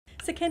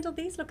So Kendall,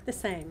 these look the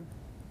same.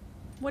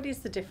 What is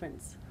the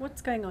difference?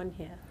 What's going on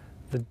here?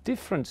 The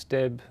difference,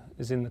 Deb,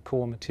 is in the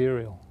core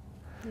material.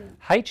 Yeah.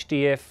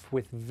 HDF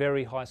with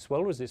very high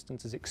swell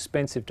resistance is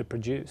expensive to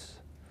produce.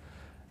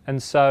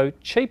 And so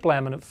cheap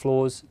laminate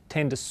floors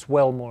tend to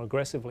swell more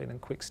aggressively than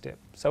Quickstep.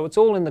 So it's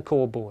all in the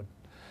core board.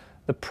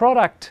 The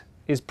product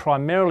is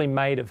primarily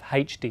made of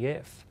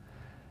HDF,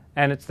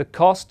 and it's the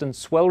cost and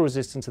swell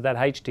resistance of that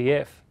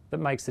HDF that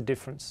makes the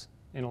difference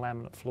in a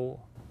laminate floor.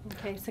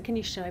 Okay, so can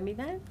you show me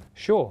that?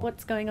 Sure.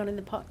 What's going on in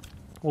the pot?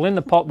 Well, in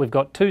the pot we've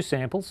got two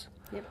samples.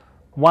 Yep.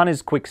 One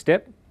is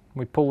Quickstep.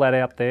 We pull that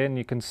out there and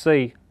you can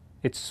see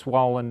it's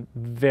swollen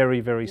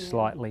very, very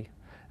slightly.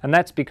 And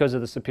that's because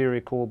of the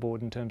superior core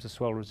board in terms of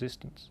swell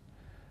resistance.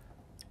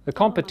 The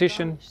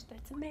competition... Oh my gosh,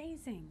 that's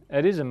amazing.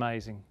 It is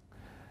amazing.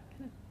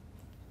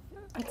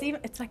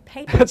 It's like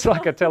paper. It's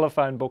like a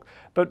telephone book.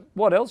 But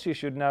what else you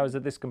should know is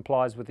that this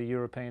complies with the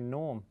European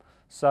norm.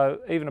 So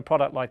even a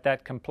product like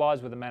that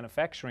complies with the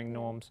manufacturing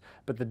norms,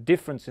 but the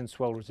difference in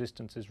swell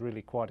resistance is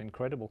really quite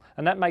incredible.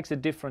 And that makes a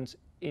difference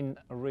in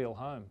a real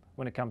home.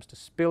 When it comes to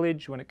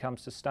spillage, when it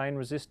comes to stain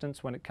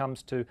resistance, when it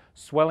comes to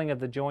swelling of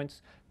the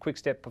joints,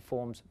 Quickstep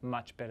performs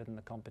much better than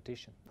the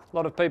competition. A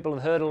lot of people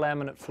have heard of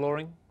laminate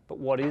flooring, but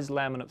what is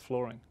laminate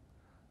flooring?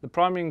 The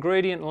primary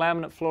ingredient in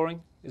laminate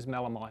flooring is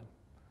melamine,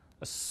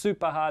 a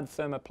super hard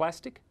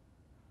thermoplastic,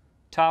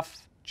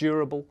 tough,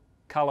 durable,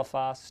 colour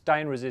fast,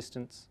 stain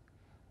resistance,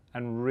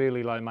 and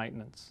really low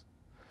maintenance.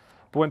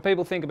 But when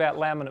people think about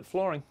laminate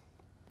flooring,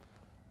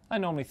 they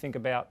normally think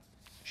about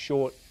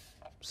short,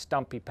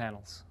 stumpy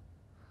panels.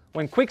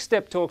 When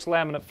Quickstep talks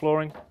laminate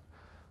flooring,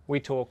 we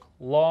talk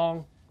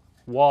long,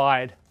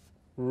 wide,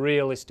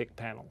 realistic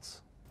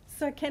panels.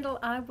 So Kendall,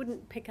 I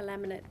wouldn't pick a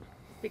laminate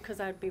because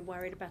I'd be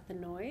worried about the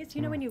noise.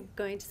 You know when you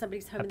go into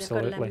somebody's home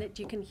Absolutely. and they've got a laminate,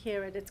 you can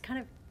hear it. It's kind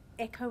of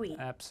echoey.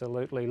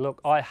 Absolutely.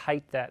 Look, I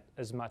hate that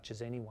as much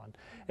as anyone.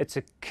 It's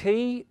a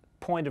key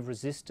point of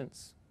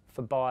resistance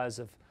for buyers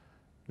of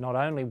not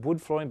only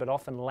wood flooring but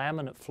often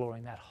laminate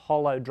flooring, that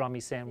hollow drummy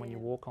sound when you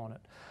walk on it.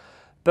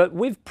 But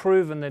we've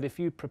proven that if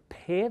you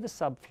prepare the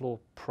subfloor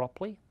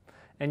properly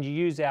and you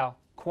use our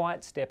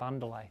quiet step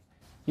underlay,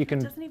 you can...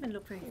 It doesn't even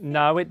look very thick.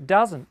 No, it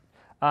doesn't.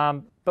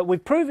 But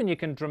we've proven you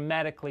can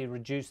dramatically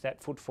reduce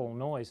that footfall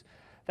noise.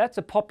 That's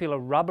a popular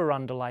rubber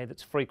underlay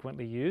that's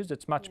frequently used.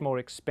 It's much more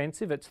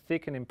expensive, it's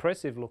thick and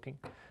impressive looking.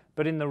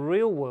 But in the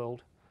real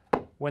world,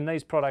 when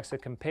these products are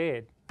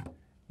compared,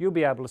 you'll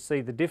be able to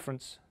see the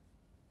difference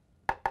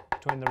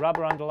between the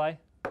rubber underlay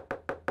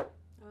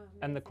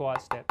and the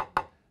quiet step.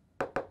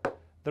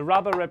 The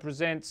rubber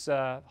represents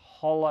a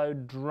hollow,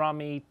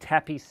 drummy,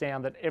 tappy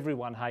sound that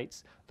everyone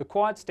hates. The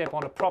quiet step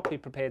on a properly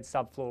prepared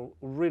subfloor will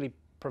really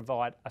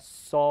provide a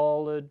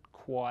solid,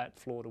 quiet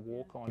floor to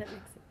walk on. That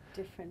makes a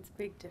difference,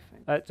 big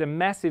difference. It's a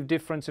massive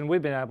difference, and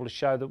we've been able to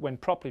show that when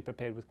properly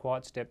prepared with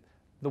quiet step,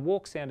 the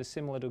walk sound is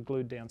similar to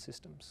glued down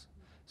systems.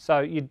 So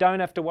you don't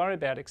have to worry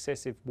about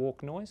excessive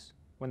walk noise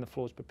when the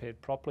floor is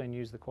prepared properly and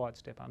use the quiet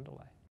step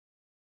underlay.